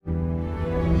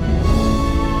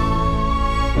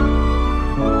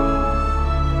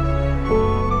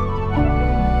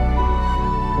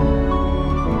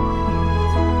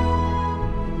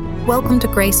Welcome to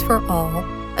Grace for All,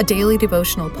 a daily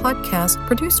devotional podcast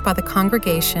produced by the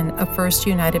congregation of First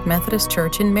United Methodist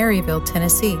Church in Maryville,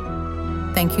 Tennessee.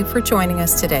 Thank you for joining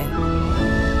us today.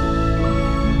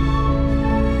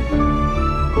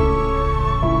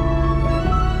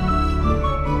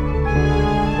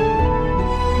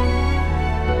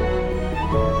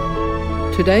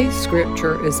 Today's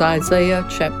scripture is Isaiah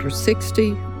chapter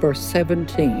 60, verse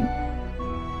 17,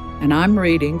 and I'm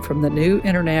reading from the New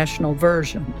International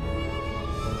Version.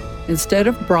 Instead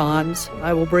of bronze,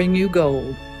 I will bring you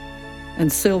gold,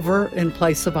 and silver in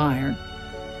place of iron.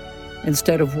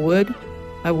 Instead of wood,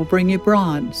 I will bring you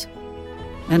bronze,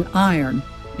 and iron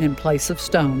in place of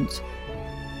stones.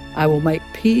 I will make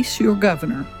peace your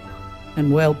governor,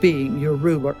 and well-being your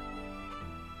ruler.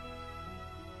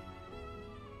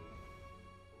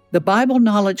 The Bible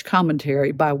Knowledge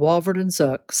Commentary by Walvoord and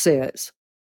Zuck says,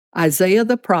 Isaiah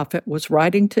the prophet was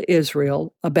writing to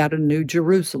Israel about a new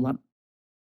Jerusalem,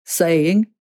 saying,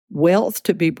 wealth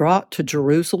to be brought to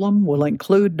Jerusalem will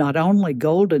include not only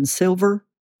gold and silver,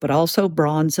 but also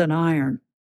bronze and iron.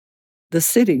 The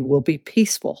city will be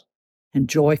peaceful and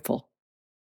joyful.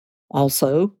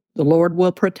 Also, the Lord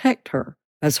will protect her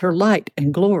as her light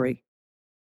and glory.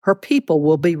 Her people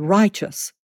will be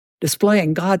righteous,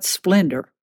 displaying God's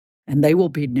splendor, and they will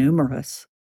be numerous.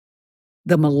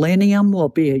 The millennium will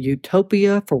be a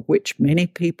utopia for which many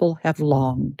people have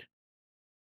longed.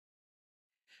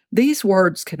 These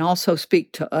words can also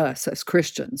speak to us as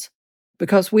Christians,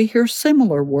 because we hear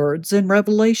similar words in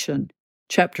Revelation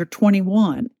chapter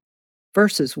 21,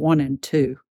 verses 1 and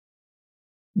 2.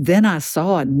 Then I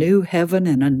saw a new heaven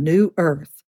and a new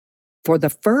earth, for the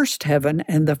first heaven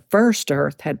and the first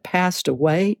earth had passed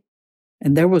away,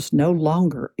 and there was no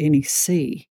longer any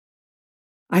sea.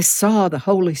 I saw the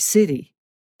holy city,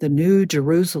 the new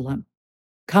Jerusalem,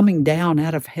 coming down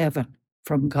out of heaven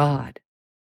from God,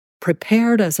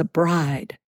 prepared as a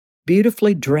bride,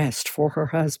 beautifully dressed for her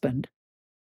husband.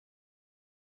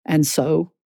 And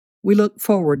so, we look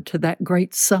forward to that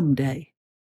great someday,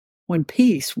 when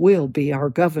peace will be our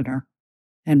governor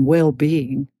and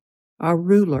well-being our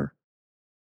ruler.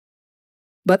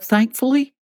 But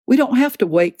thankfully, we don't have to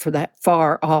wait for that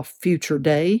far-off future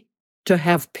day to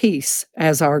have peace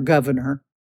as our governor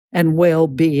and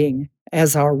well-being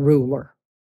as our ruler.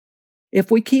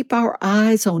 If we keep our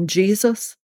eyes on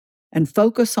Jesus and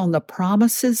focus on the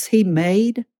promises He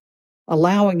made,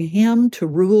 allowing Him to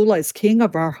rule as King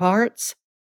of our hearts,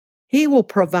 He will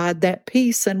provide that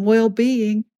peace and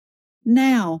well-being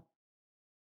now.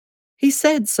 He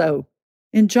said so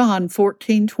in John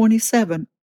 14:27.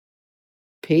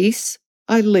 Peace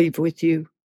I leave with you,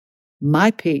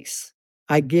 my peace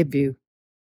I give you.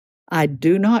 I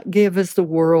do not give as the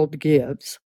world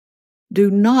gives. Do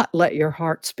not let your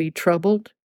hearts be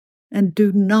troubled, and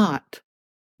do not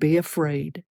be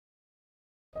afraid.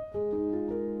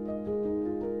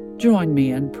 Join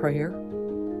me in prayer.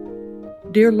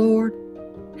 Dear Lord,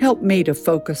 help me to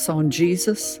focus on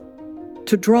Jesus,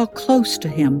 to draw close to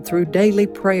Him through daily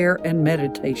prayer and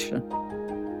meditation.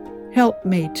 Help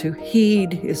me to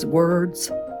heed His words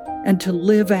and to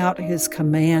live out His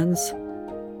commands,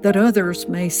 that others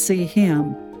may see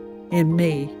Him in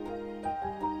me.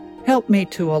 Help me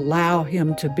to allow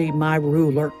Him to be my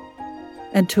ruler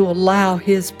and to allow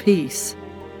His peace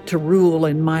to rule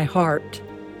in my heart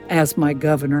as my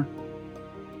governor.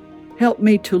 Help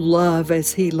me to love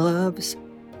as He loves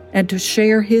and to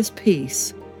share His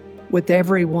peace with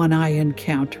everyone I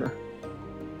encounter.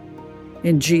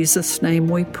 In Jesus' name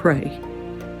we pray.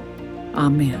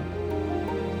 Amen.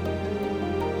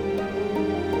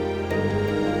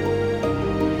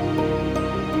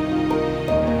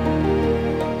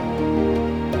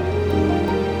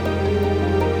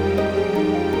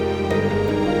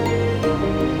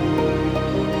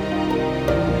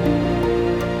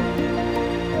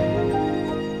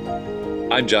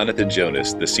 I'm Jonathan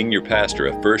Jonas, the senior pastor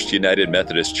of First United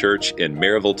Methodist Church in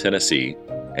Maryville, Tennessee,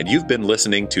 and you've been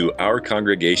listening to our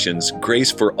congregation's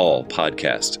Grace for All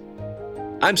podcast.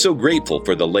 I'm so grateful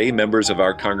for the lay members of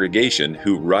our congregation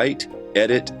who write,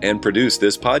 edit, and produce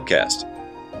this podcast.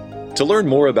 To learn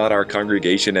more about our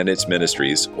congregation and its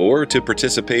ministries, or to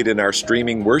participate in our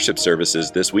streaming worship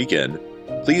services this weekend,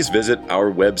 please visit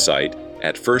our website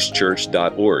at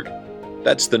firstchurch.org.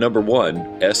 That's the number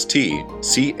 1, stchurch.org.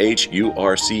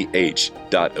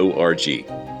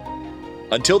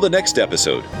 Until the next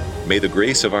episode, may the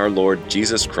grace of our Lord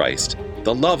Jesus Christ,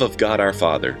 the love of God our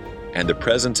Father, and the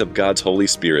presence of God's Holy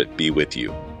Spirit be with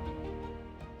you.